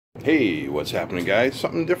Hey, what's happening, guys?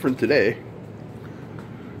 Something different today.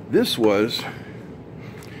 This was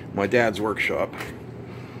my dad's workshop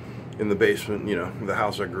in the basement, the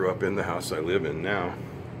house I grew up in, the house I live in now.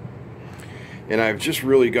 And I've just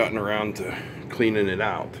really gotten around to cleaning it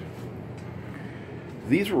out.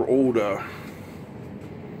 These were old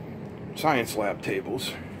science lab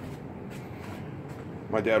tables.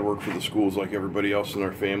 My dad worked for the schools like everybody else in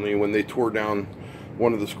our family. When they tore down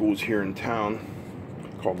one of the schools here in town,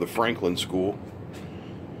 called the Franklin School,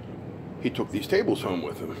 he took these tables home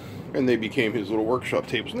with him, and they became his little workshop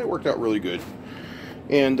tables, and they worked out really good.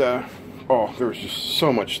 And oh, there was just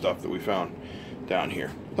so much stuff that we found down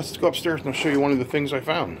here. Let's go upstairs and I'll show you one of the things I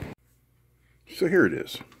found. So here it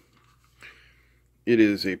is. It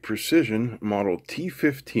is a Precision model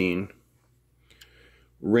T-15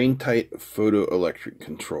 rain-tight photoelectric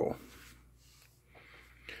control.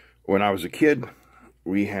 When I was a kid,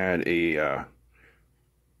 we had a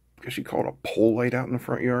I guess you call it a pole light out in the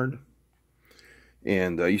front yard,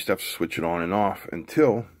 and I used to have to switch it on and off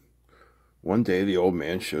until one day the old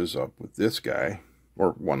man shows up with this guy,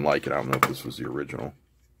 or one like it. I don't know if this was the original,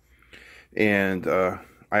 and I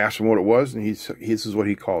asked him what it was, and this is what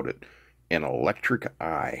he called it: an electric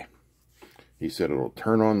eye. He said it'll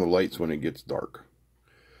turn on the lights when it gets dark.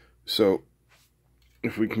 So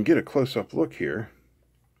if we can get a close-up look here,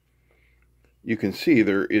 you can see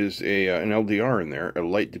there is an LDR in there, a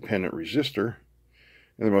light-dependent resistor,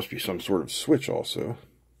 and there must be some sort of switch also.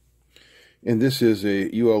 And this is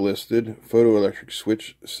a UL-listed photoelectric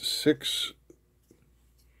switch 632B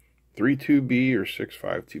or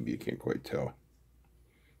 652B, can't quite tell.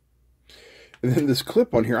 And then this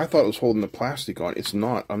clip on here, I thought it was holding the plastic on. It's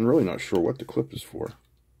not. I'm really not sure what the clip is for.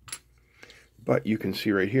 But you can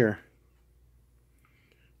see right here,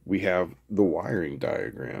 we have the wiring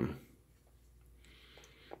diagram.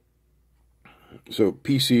 So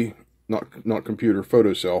PC, not computer,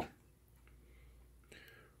 photocell,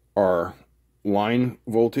 our line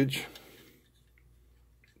voltage,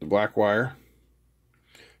 the black wire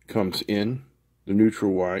comes in, the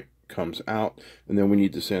neutral wire comes out, and then we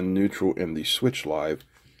need to send neutral and the switch live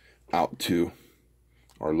out to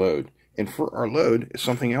our load. And for our load is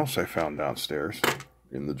something else I found downstairs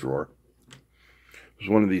in the drawer. It was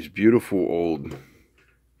one of these beautiful old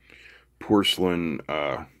porcelain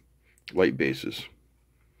light bases.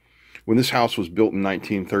 When this house was built in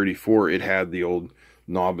 1934, it had the old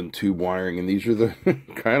knob and tube wiring, and these are the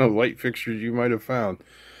kind of light fixtures you might have found.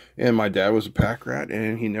 And my dad was a pack rat,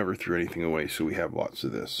 and he never threw anything away, so we have lots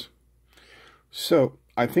of this. So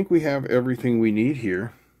I think we have everything we need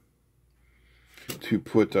here to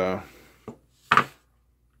put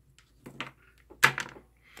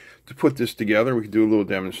this together. We can do a little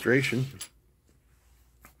demonstration.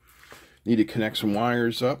 Need to connect some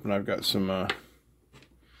wires up, and I've got some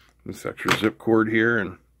this extra zip cord here,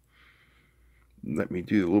 and let me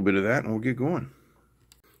do a little bit of that and we'll get going.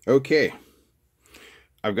 Okay,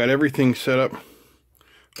 I've got everything set up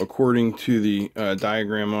according to the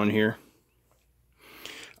diagram on here.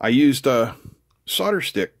 I used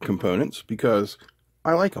SolderStick Components because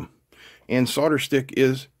I like them, and SolderStick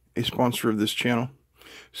is a sponsor of this channel,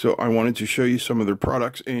 so I wanted to show you some of their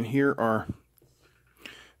products. And here are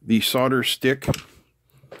the SolderStick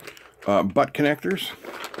butt connectors.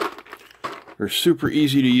 They're super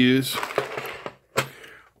easy to use.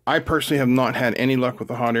 I personally have not had any luck with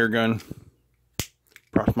the hot air gun.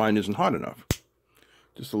 Perhaps mine isn't hot enough.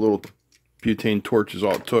 Just a little butane torch is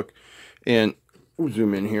all it took. And we'll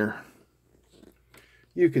zoom in here.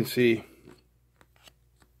 You can see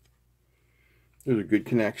those are good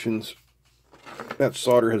connections. That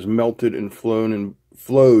solder has melted and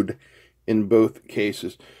flowed in both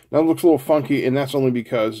cases. Now it looks a little funky, and that's only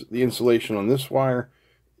because the insulation on this wire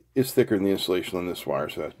is thicker than the insulation on this wire,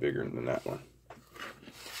 so that's bigger than that one.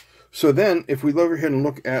 So then, if we go over ahead and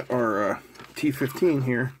look at our T-15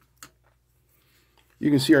 here,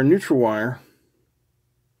 you can see our neutral wire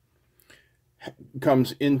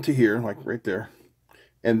comes into here, like right there,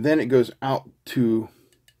 and then it goes out to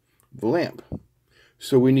the lamp.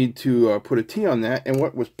 So we need to put a T on that, and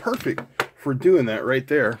what was perfect for doing that right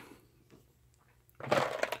there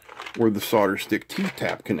were the SolderStick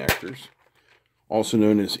T-tap connectors, also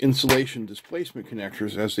known as insulation displacement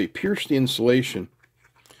connectors, as they pierce the insulation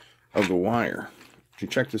of the wire. So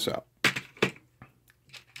check this out.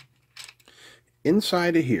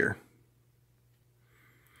 Inside of here,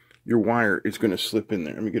 your wire is going to slip in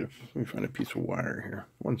there. Let me find a piece of wire here.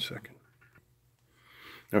 1 second.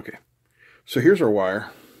 Okay, so here's our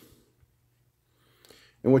wire.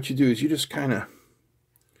 And what you do is you just kind of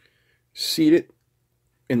seat it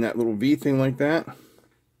in that little V thing like that.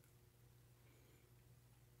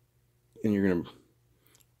 And you're going to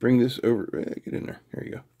bring this over. Get in there. There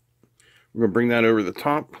you go. We're going to bring that over the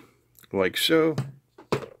top, like so.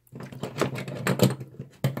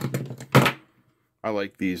 I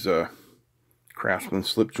like these Craftsman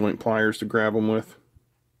slip joint pliers to grab them with.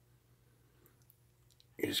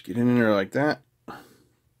 You just get in there like that.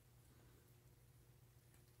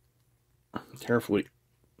 Carefully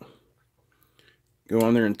go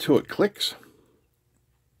on there until it clicks.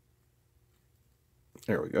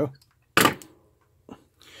 There we go.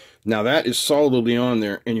 Now that is solidly on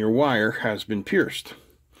there and your wire has been pierced.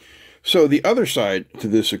 So the other side to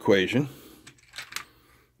this equation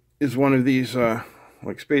is one of these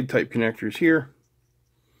like spade type connectors here.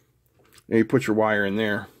 And you put your wire in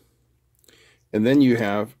there. And then you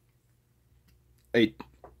have a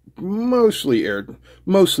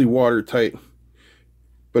mostly watertight,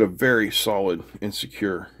 but a very solid and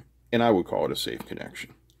secure, and I would call it a safe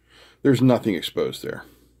connection. There's nothing exposed there.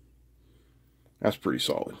 That's pretty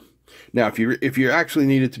solid. Now, if you actually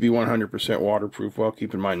need it to be 100% waterproof, well,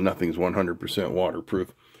 keep in mind nothing's 100%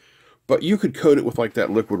 waterproof, but you could coat it with like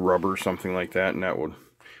that liquid rubber or something like that, and that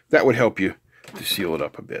would help you to seal it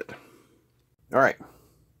up a bit. All right,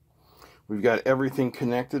 we've got everything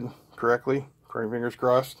connected correctly. Fingers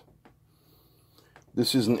crossed.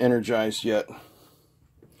 This isn't energized yet.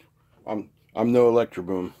 I'm no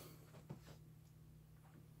Electroboom.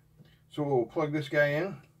 So we'll plug this guy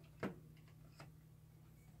in.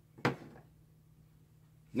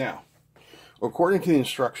 Now, according to the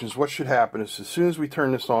instructions, what should happen is as soon as we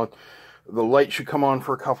turn this on, the light should come on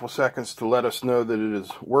for a couple seconds to let us know that it is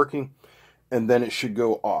working, and then it should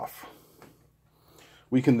go off.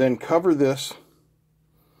 We can then cover this,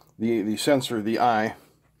 the sensor, the eye,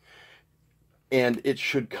 and it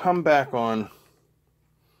should come back on,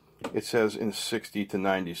 it says in 60 to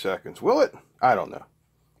 90 seconds. Will it? I don't know.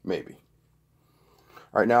 Maybe.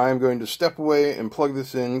 All right, now I'm going to step away and plug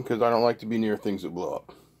this in because I don't like to be near things that blow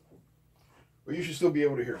up. But you should still be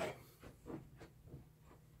able to hear me.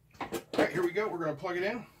 All right, here we go. We're going to plug it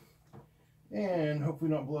in and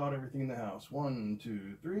hopefully not blow out everything in the house. 1,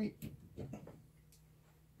 2, 3.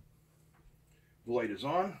 The light is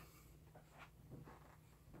on.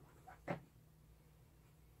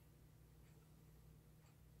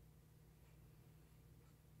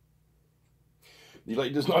 The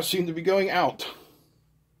light does not seem to be going out.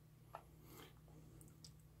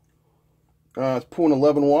 It's pulling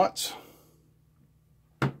 11 watts.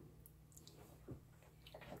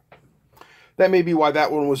 That may be why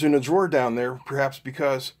that one was in a drawer down there, perhaps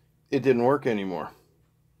because it didn't work anymore.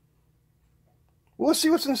 Well, let's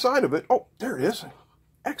see what's inside of it. Oh, there it is.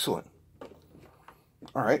 Excellent.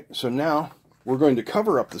 All right, so now we're going to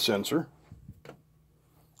cover up the sensor.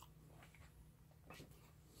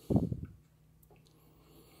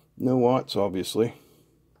 No watts, obviously.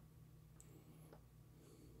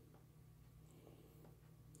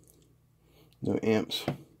 No amps.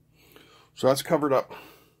 So that's covered up.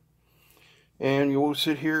 And you'll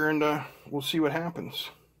sit here and we'll see what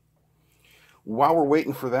happens. While we're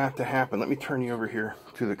waiting for that to happen, let me turn you over here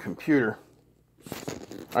to the computer.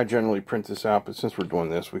 I generally print this out, but since we're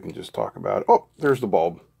doing this, we can just talk about it. Oh, there's the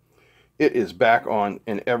bulb. It is back on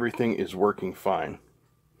and everything is working fine.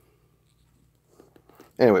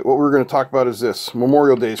 Anyway, what we're going to talk about is this.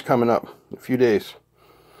 Memorial Day is coming up in a few days.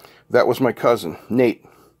 That was my cousin, Nate,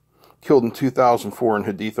 killed in 2004 in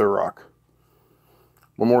Hadith, Iraq.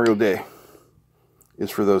 Memorial Day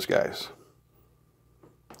is for those guys.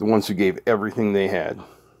 The ones who gave everything they had.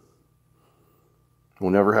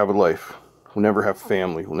 We'll never have a life. We'll never have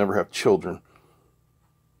family. We'll never have children.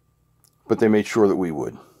 But they made sure that we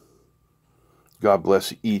would. God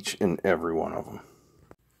bless each and every one of them.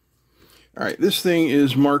 All right, this thing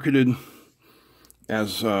is marketed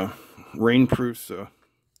as rainproof, so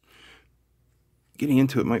getting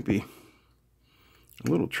into it might be a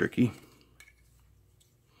little tricky.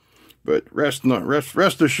 But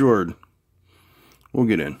rest assured, we'll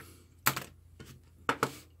get in.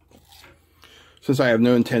 Since I have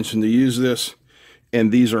no intention to use this, and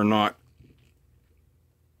these are not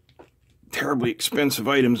terribly expensive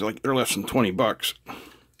items, like they're less than 20 bucks.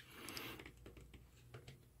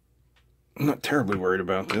 I'm not terribly worried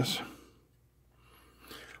about this.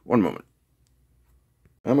 One moment.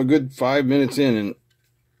 I'm a good 5 minutes in and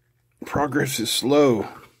progress is slow.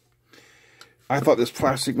 I thought this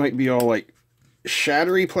plastic might be all like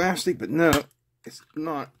shattery plastic, but no, it's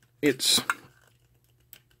not. It's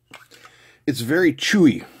very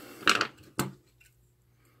chewy.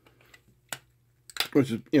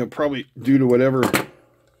 Which is, probably due to whatever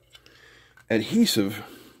adhesive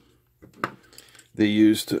they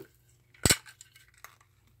used to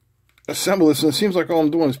assemble this, and it seems like all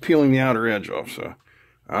I'm doing is peeling the outer edge off, so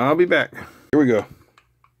I'll be back. Here we go.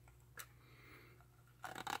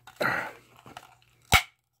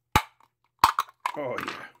 Oh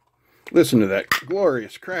yeah. Listen to that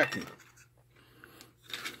glorious cracking.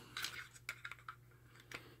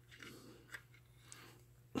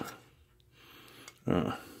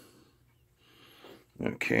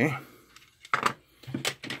 Okay.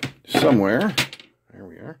 Somewhere. There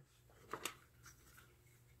we are.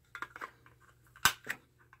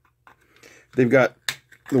 They've got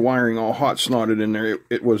the wiring all hot snotted in there.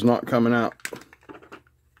 It was not coming out.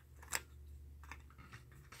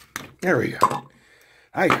 There we go.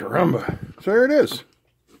 Ay caramba. So there it is.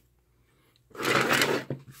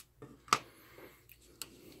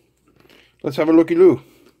 Let's have a looky-loo.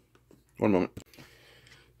 One moment.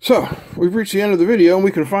 So, we've reached the end of the video, and we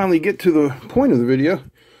can finally get to the point of the video.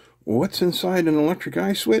 What's inside an electric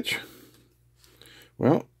eye switch?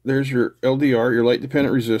 Well, there's your LDR, your light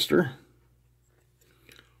dependent resistor.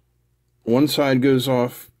 One side goes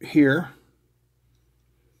off here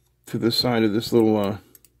to the side of this little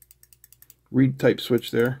reed type switch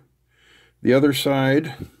there. The other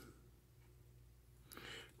side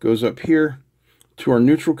goes up here to our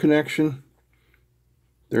neutral connection.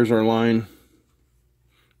 There's our line.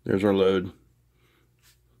 There's our load.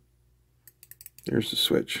 There's the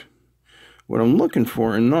switch. What I'm looking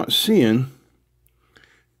for and not seeing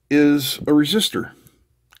is a resistor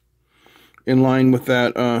in line with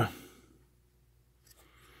that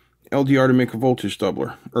LDR to make a voltage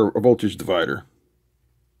doubler, or a voltage divider.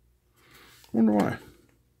 I wonder why.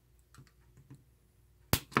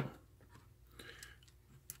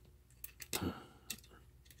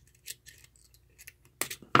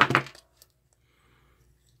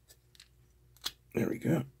 There we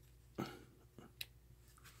go.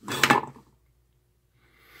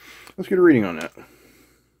 Let's get a reading on that.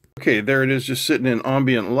 Okay, there it is, just sitting in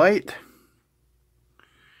ambient light.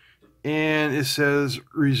 And it says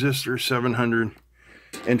resistor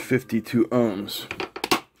 752 ohms.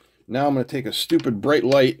 Now I'm going to take a stupid bright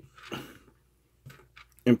light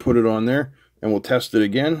and put it on there, and we'll test it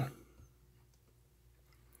again.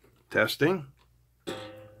 Testing.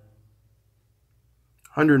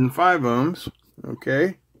 105 ohms.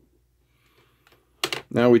 Okay.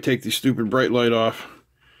 Now we take the stupid bright light off,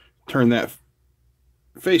 turn that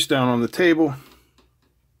face down on the table,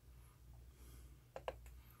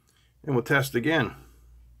 and we'll test again.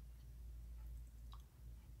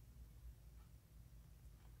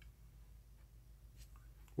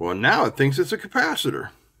 Well, now it thinks it's a capacitor.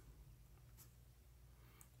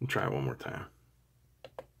 We'll try it one more time.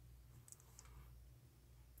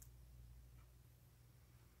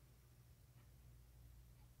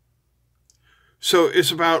 So it's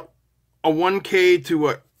about a 1K to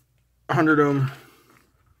what, 100 ohm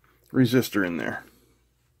resistor in there.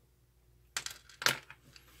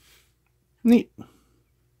 Neat.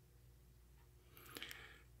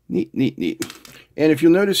 Neat, neat, neat. And if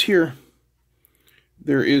you'll notice here,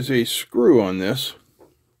 there is a screw on this,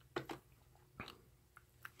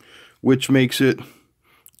 which makes it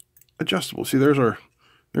adjustable. See, there's our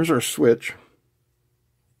switch.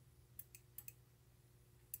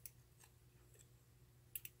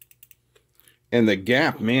 And the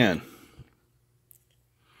gap, man,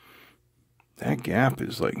 that gap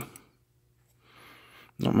is like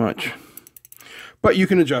not much. But you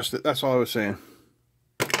can adjust it. That's all I was saying.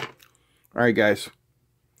 All right, guys.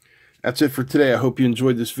 That's it for today. I hope you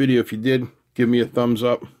enjoyed this video. If you did, give me a thumbs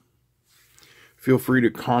up. Feel free to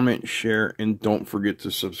comment, share, and don't forget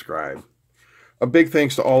to subscribe. A big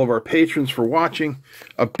thanks to all of our patrons for watching.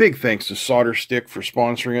 A big thanks to SolderStick for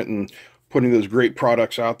sponsoring it and putting those great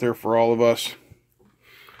products out there for all of us.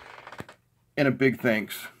 And a big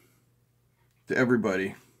thanks to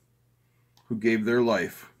everybody who gave their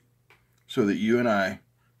life so that you and I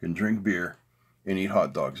can drink beer and eat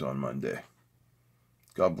hot dogs on Monday.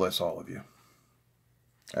 God bless all of you.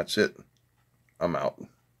 That's it. I'm out.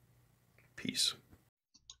 Peace.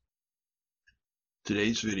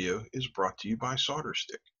 Today's video is brought to you by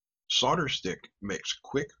SolderStick. SolderStick makes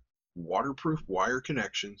quick, waterproof wire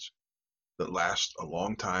connections that last a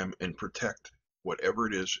long time and protect whatever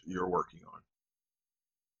it is you're working on.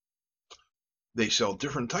 They sell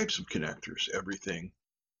different types of connectors, everything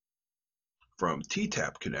from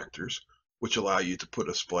T-tap connectors, which allow you to put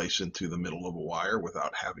a splice into the middle of a wire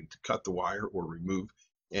without having to cut the wire or remove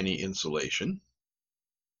any insulation.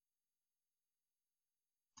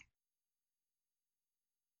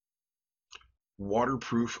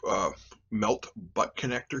 Waterproof melt butt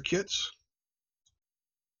connector kits.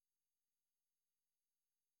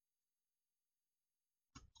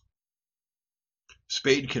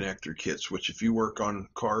 spade connector kits, which if you work on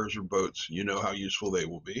cars or boats, you know how useful they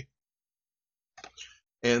will be.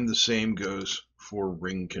 And the same goes for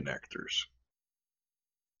ring connectors.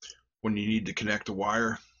 When you need to connect a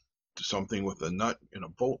wire to something with a nut and a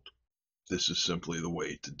bolt, this is simply the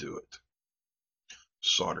way to do it.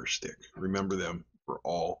 SolderStick. Remember them for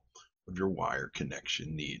all of your wire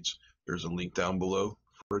connection needs. There's a link down below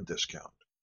for a discount.